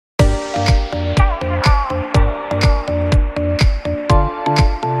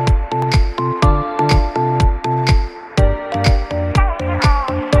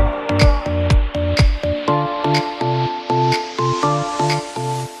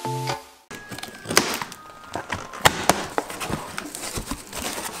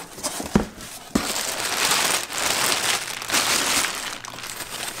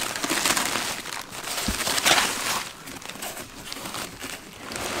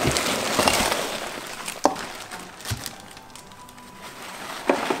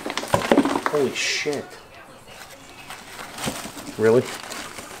Holy shit. Really?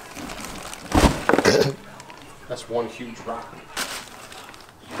 That's one huge rock.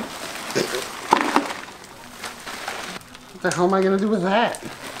 What the hell am I gonna do with that?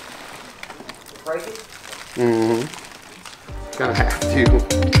 Break it? Mm-hmm. Gonna have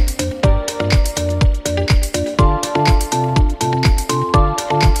to.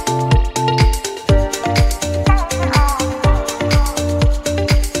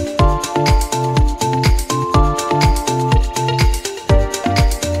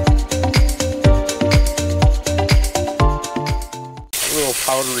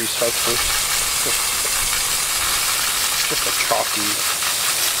 Powdery substance, just a chalky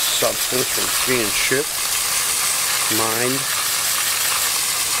substance from being shipped, mined.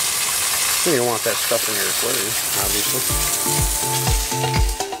 You don't want that stuff in your aquarium, obviously.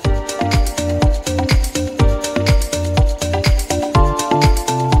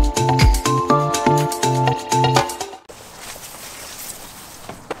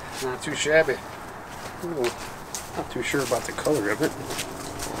 Not too shabby. Ooh, not too sure about the color of it.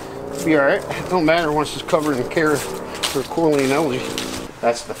 Be alright. It don't matter once it's covered in carif or choline algae.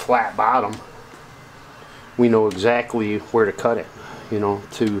 That's the flat bottom. We know exactly where to cut it, you know,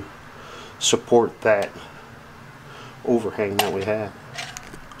 to support that overhang that we have.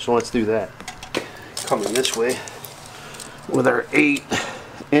 So let's do that. Coming this way with our 8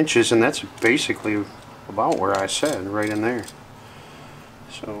 inches, and that's basically about where I said, right in there.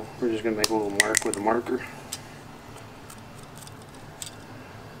 So we're just going to make a little mark with a marker.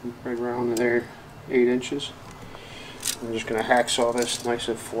 Right around there, 8 inches. I'm just going to hacksaw this nice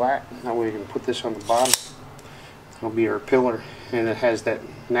and flat. That way we can put this on the bottom. It'll be our pillar, and it has that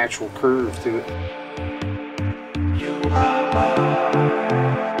natural curve to it.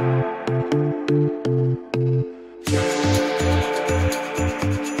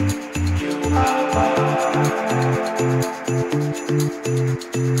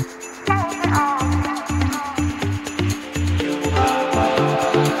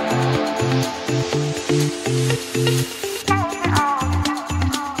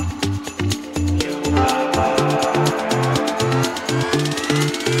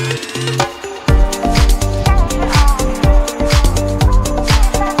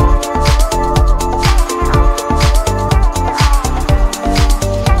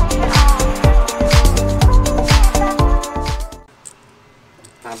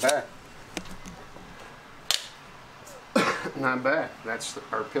 Not bad. Not bad. That's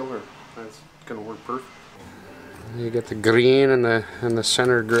our pillar. That's gonna work perfect. You get the green and the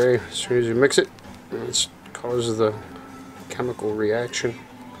center gray. As soon as you mix it, it causes the chemical reaction.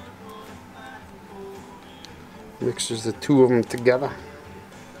 Mixes the two of them together.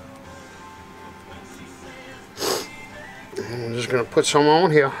 And I'm just gonna put some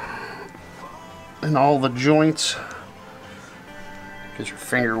on here in all the joints. Get your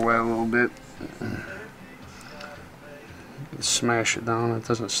finger wet a little bit. Smash it down, it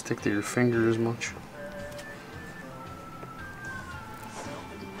doesn't stick to your finger as much.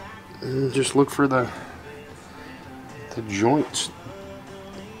 And just look for the joints.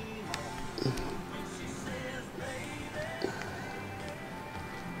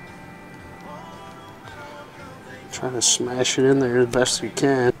 Try to smash it in there the best you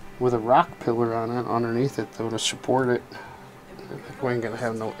can with a rock pillar on it underneath it though to support it. I think we ain't gonna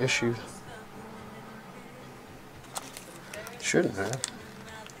have no issues. Shouldn't have.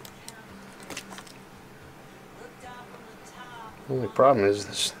 The only problem is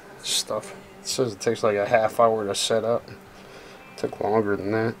this stuff. It says it takes like a half hour to set up. It took longer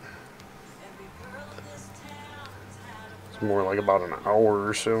than that. It's more like about an hour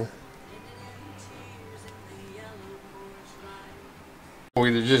or so. What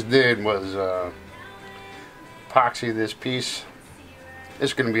we just did was epoxy this piece.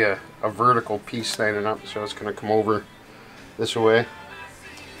 It's going to be a vertical piece standing up, so it's going to come over this way.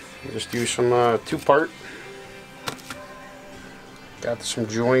 Just use some 2-part. Got some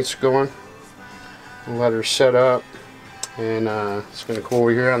joints going. Let her set up, and it's going to come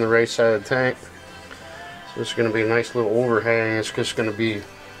over here on the right side of the tank. So it's going to be a nice little overhang. It's just going to be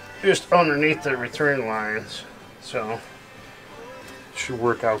just underneath the return lines. So it should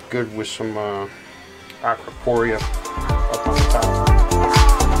work out good with some aquaporia up on the top.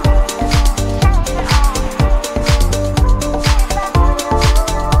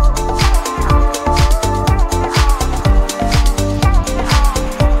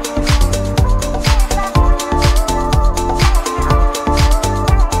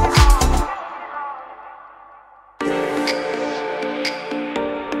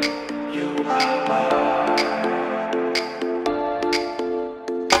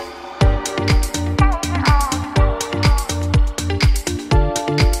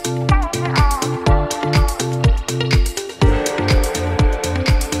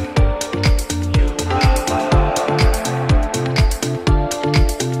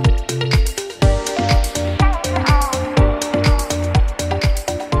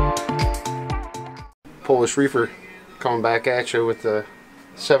 Aquarius Reefer coming back at you with the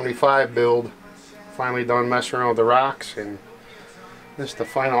 75 build. Finally done messing around with the rocks, and this is the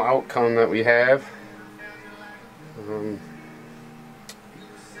final outcome that we have.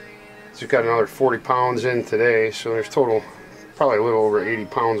 Just got another 40 pounds in today, so there's total probably a little over 80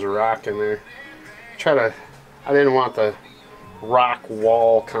 pounds of rock in there. I didn't want the rock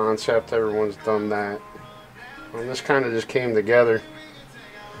wall concept. Everyone's done that. This kind of just came together.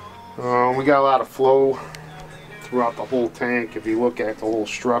 We got a lot of flow throughout the whole tank. If you look at the whole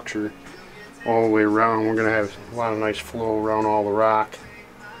structure all the way around, we're going to have a lot of nice flow around all the rock.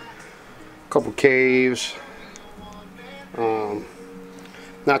 A couple caves.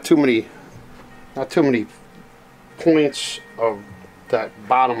 Not too many points of that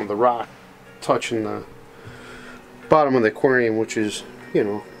bottom of the rock touching the bottom of the aquarium, which is, you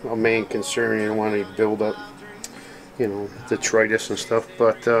know, a main concern. You don't want any build up, you know, detritus and stuff.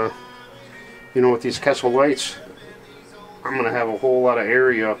 But you know, with these Kessel lights, I'm gonna have a whole lot of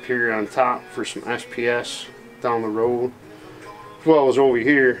area up here on top for some SPS down the road, as well as over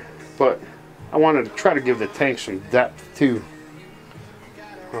here. But I wanted to try to give the tank some depth too.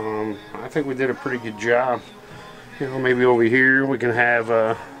 I think we did a pretty good job. You know, maybe over here we can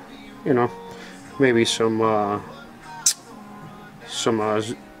have, you know, maybe some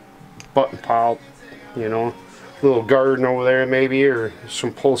button pile, you know, little garden over there maybe, or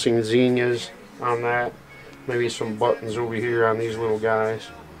some pulsing zinnias on that. Maybe some buttons over here on these little guys.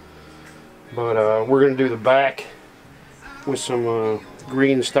 But we're going to do the back with some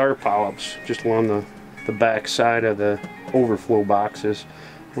green star polyps just along the back side of the overflow boxes.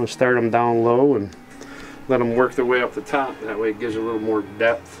 I'm going to start them down low and let them work their way up the top. That way it gives a little more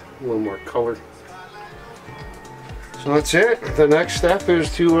depth, a little more color. So that's it. The next step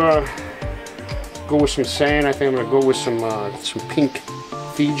is to go with some sand. I think I'm going to go with some pink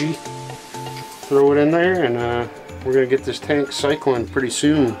Fiji. Throw it in there, and we're going to get this tank cycling pretty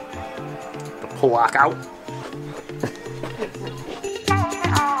soon. The pull lock out.